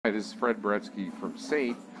This is Fred Bretsky from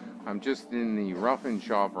Sait. I'm just in the roughing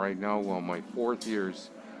shop right now while my fourth years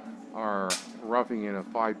are roughing in a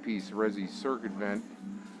 5-piece Resi circuit vent.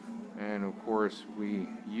 And of course we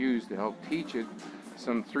use to help teach it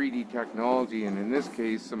some 3D technology, and in this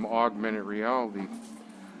case some augmented reality.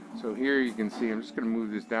 So here you can see, I'm just going to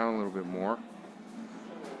move this down a little bit more.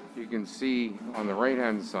 You can see on the right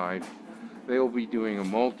hand side they'll be doing a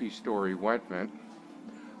multi-story wet vent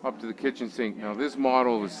up to the kitchen sink. Now this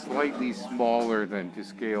model is slightly smaller than to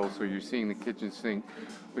scale, so you're seeing the kitchen sink,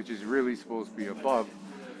 which is really supposed to be above,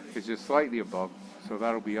 it's just slightly above, so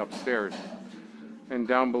that'll be upstairs. And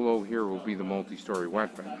down below here will be the multi-story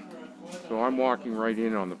wet vent. So I'm walking right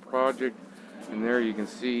in on the project, and there you can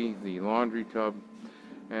see the laundry tub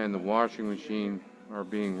and the washing machine are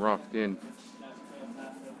being roughed in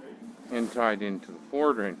and tied into the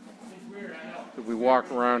floor drain. If we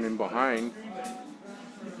walk around in behind,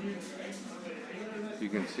 you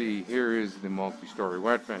can see here is the multi-story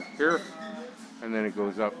wet vent here, and then it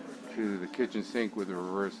goes up to the kitchen sink with a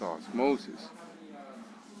reverse osmosis.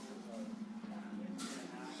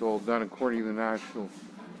 It's all done according to the National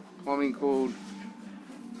Plumbing Code.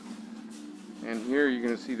 And here you're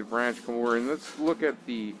going to see the branch come over, and let's look at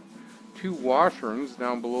the two washrooms.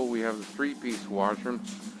 Down below we have the 3-piece washroom,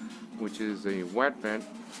 which is a wet vent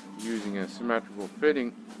using a symmetrical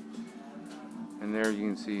fitting. And there you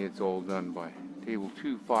can see it's all done by table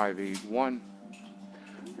 2581.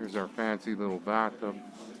 There's our fancy little bathtub.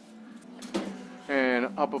 And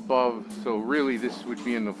up above, so really this would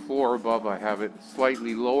be in the floor above, I have it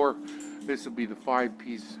slightly lower. This will be the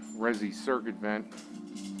 5-piece Resi circuit vent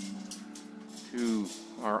to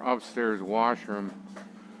our upstairs washroom.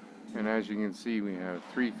 And as you can see, we have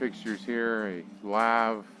 3 fixtures here, a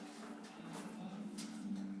lav,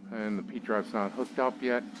 and the P-drive's not hooked up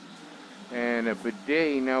yet, and a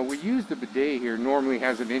bidet. Now we use the bidet here, normally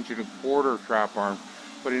has an 1.25 inch trap arm,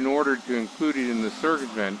 but in order to include it in the circuit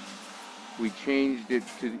vent, we changed it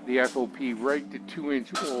to the FOP right to 2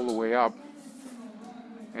 inch all the way up.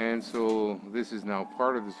 And so this is now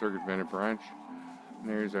part of the circuit vented branch. And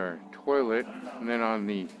there's our toilet, and then on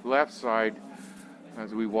the left side,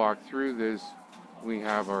 as we walk through this, we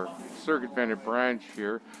have our circuit vented branch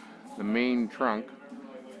here, the main trunk,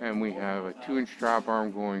 and we have a 2 inch trap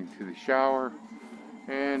arm going to the shower,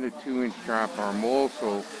 and a 2 inch trap arm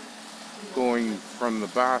also going from the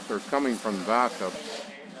bath, or coming from the bathtub.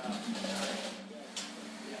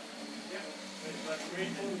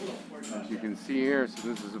 As you can see here, so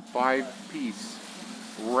this is a 5-piece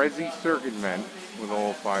Resi circuit vent with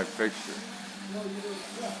all 5 fixtures.